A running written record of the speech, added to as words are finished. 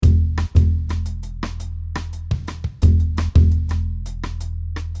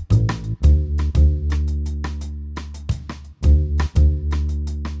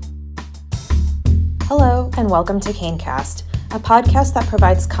welcome to CaneCast, a podcast that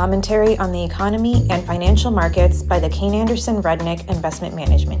provides commentary on the economy and financial markets by the Kayne Anderson Rudnick Investment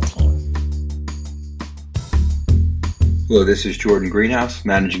Management Team. Hello, this is Jordan Greenhouse,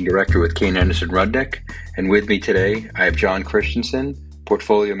 Managing Director with Kayne Anderson Rudnick, and with me today I have John Christensen,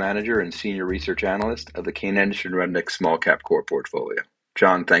 Portfolio Manager and Senior Research Analyst of the Kayne Anderson Rudnick Small Cap Core Portfolio.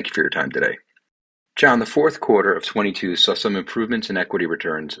 John, thank you for your time today. John, the fourth quarter of 22 saw some improvements in equity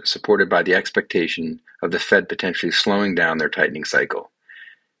returns, supported by the expectation of the Fed potentially slowing down their tightening cycle.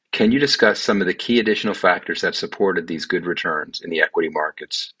 Can you discuss some of the key additional factors that supported these good returns in the equity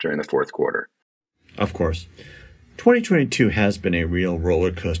markets during the fourth quarter? Of course. 2022 has been a real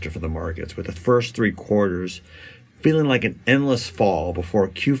roller coaster for the markets, with the first three quarters feeling like an endless fall before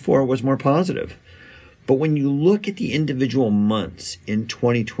Q4 was more positive. But when you look at the individual months in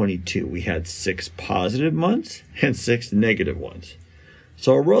 2022, we had 6 positive months and 6 negative ones.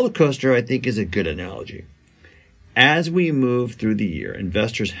 So a roller coaster, I think, is a good analogy. As we move through the year,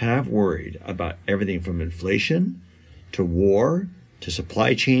 investors have worried about everything from inflation to war to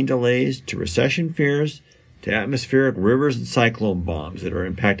supply chain delays to recession fears to atmospheric rivers and cyclone bombs that are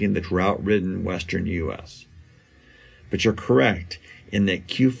impacting the drought-ridden western U.S. But you're correct in that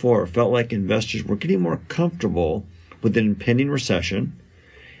Q4 felt like investors were getting more comfortable with an impending recession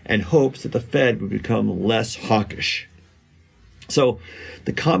and hopes that the Fed would become less hawkish. So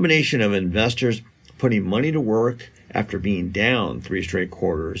the combination of investors putting money to work after being down 3 straight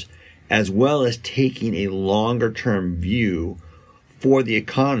quarters, as well as taking a longer-term view for the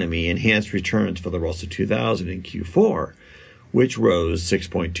economy, enhanced returns for the Russell 2000 in Q4, which rose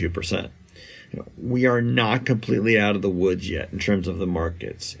 6.2%. We are not completely out of the woods yet in terms of the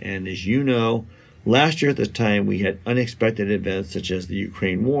markets. And as you know, last year at this time, we had unexpected events such as the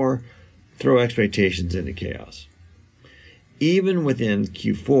Ukraine war throw expectations into chaos. Even within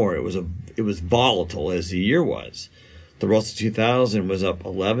Q4, it was volatile as the year was. The Russell 2000 was up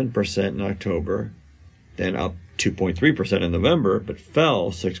 11% in October, then up 2.3% in November, but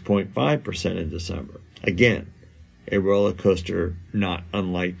fell 6.5% in December. Again, a roller coaster not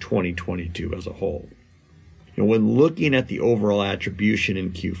unlike 2022 as a whole. When looking at the overall attribution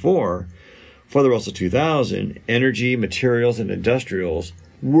in Q4 for the Russell 2000, energy, materials, and industrials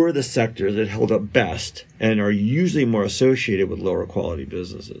were the sectors that held up best and are usually more associated with lower quality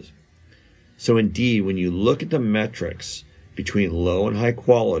businesses. So indeed, when you look at the metrics between low and high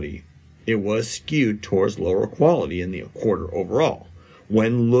quality, it was skewed towards lower quality in the quarter overall,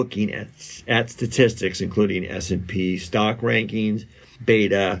 when looking at statistics including S&P stock rankings,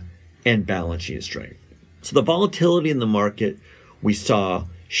 beta, and balance sheet strength. So the volatility in the market we saw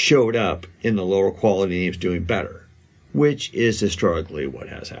showed up in the lower quality names doing better, which is historically what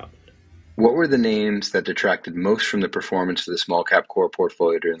has happened. What were the names that detracted most from the performance of the small cap core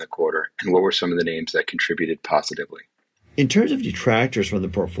portfolio during the quarter, and what were some of the names that contributed positively? In terms of detractors from the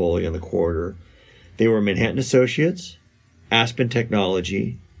portfolio in the quarter, they were Manhattan Associates, Aspen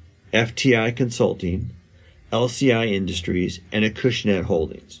Technology, FTI Consulting, LCI Industries, and Acushnet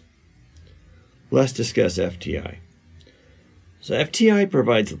Holdings. Let's discuss FTI. So FTI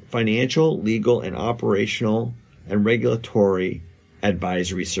provides financial, legal, and operational and regulatory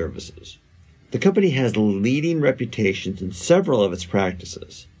advisory services. The company has leading reputations in several of its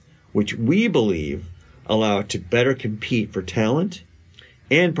practices, which we believe allow it to better compete for talent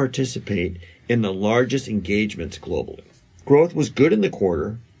and participate in the largest engagements globally. Growth was good in the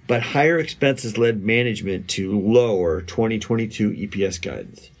quarter, but higher expenses led management to lower 2022 EPS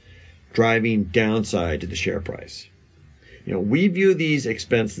guidance, driving downside to the share price. We view these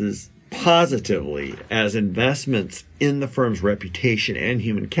expenses positively as investments in the firm's reputation and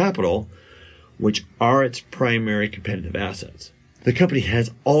human capital, which are its primary competitive assets. The company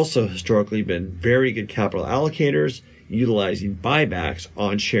has also historically been very good capital allocators, utilizing buybacks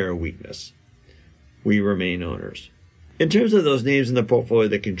on share weakness. We remain owners. In terms of those names in the portfolio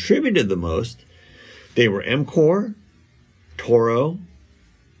that contributed the most, they were EMCOR, Toro,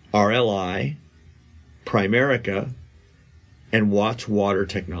 RLI, Primerica, and Watts Water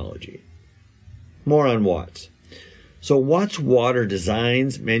Technology. More on Watts. So Watts Water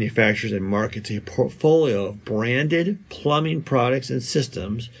designs, manufactures, and markets a portfolio of branded plumbing products and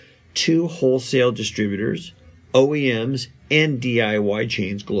systems to wholesale distributors, OEMs, and DIY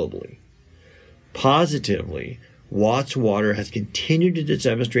chains globally. Positively, Watts Water has continued to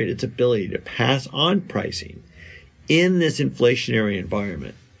demonstrate its ability to pass on pricing in this inflationary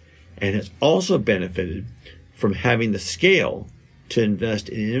environment and has also benefited from having the scale to invest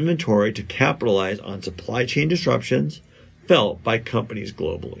in inventory to capitalize on supply chain disruptions felt by companies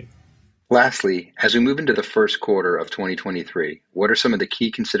globally. Lastly, as we move into the first quarter of 2023, what are some of the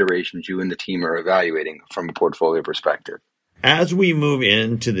key considerations you and the team are evaluating from a portfolio perspective? As we move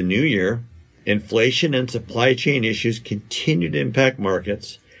into the new year, inflation and supply chain issues continue to impact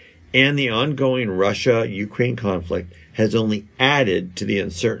markets, and the ongoing Russia-Ukraine conflict has only added to the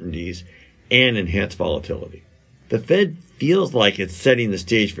uncertainties and enhanced volatility. The Fed feels like it's setting the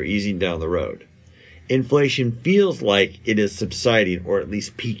stage for easing down the road. Inflation feels like it is subsiding or at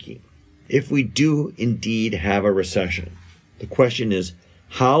least peaking. If we do indeed have a recession, the question is,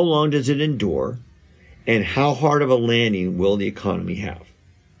 how long does it endure, and how hard of a landing will the economy have?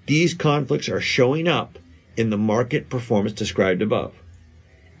 These conflicts are showing up in the market performance described above,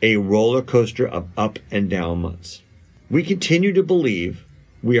 a roller coaster of up and down months. We continue to believe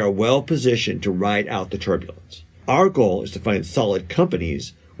we are well positioned to ride out the turbulence. Our goal is to find solid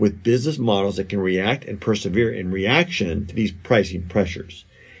companies with business models that can react and persevere in reaction to these pricing pressures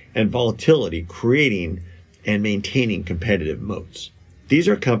and volatility, creating and maintaining competitive moats. These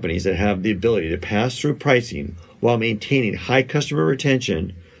are companies that have the ability to pass through pricing while maintaining high customer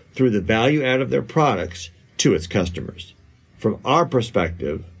retention through the value add of their products to its customers. From our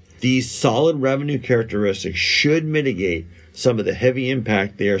perspective, these solid revenue characteristics should mitigate some of the heavy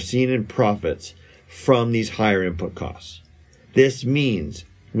impact they are seeing in profits from these higher input costs. This means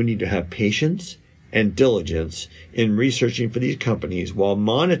we need to have patience and diligence in researching for these companies while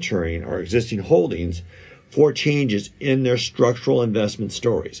monitoring our existing holdings for changes in their structural investment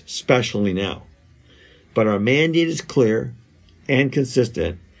stories, especially now. But our mandate is clear and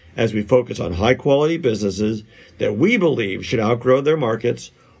consistent as we focus on high-quality businesses that we believe should outgrow their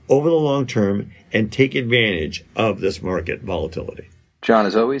markets over the long term and take advantage of this market volatility. John,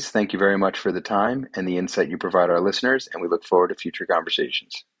 as always, thank you very much for the time and the insight you provide our listeners, and we look forward to future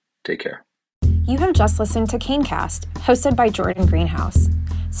conversations. Take care. You have just listened to CaneCast, hosted by Jordan Greenhouse.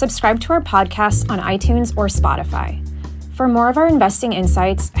 Subscribe to our podcast on iTunes or Spotify. For more of our investing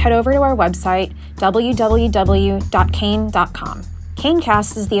insights, head over to our website, www.cane.com.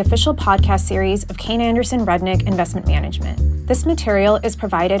 CaneCast is the official podcast series of Kayne Anderson Rudnick Investment Management. This material is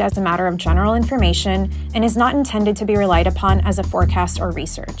provided as a matter of general information and is not intended to be relied upon as a forecast or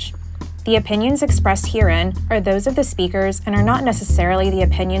research. The opinions expressed herein are those of the speakers and are not necessarily the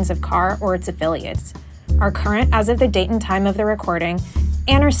opinions of CAR or its affiliates, are current as of the date and time of the recording,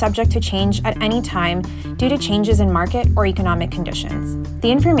 and are subject to change at any time due to changes in market or economic conditions. The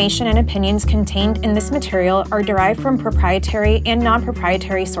information and opinions contained in this material are derived from proprietary and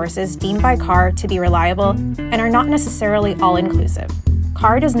non-proprietary sources deemed by CAR to be reliable and are not necessarily all-inclusive.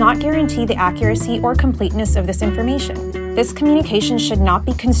 CAR does not guarantee the accuracy or completeness of this information. This communication should not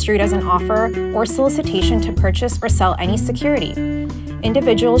be construed as an offer or solicitation to purchase or sell any security.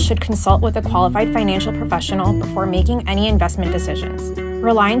 Individuals should consult with a qualified financial professional before making any investment decisions.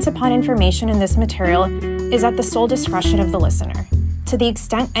 Reliance upon information in this material is at the sole discretion of the listener. To the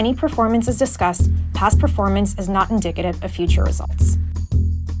extent any performance is discussed, past performance is not indicative of future results.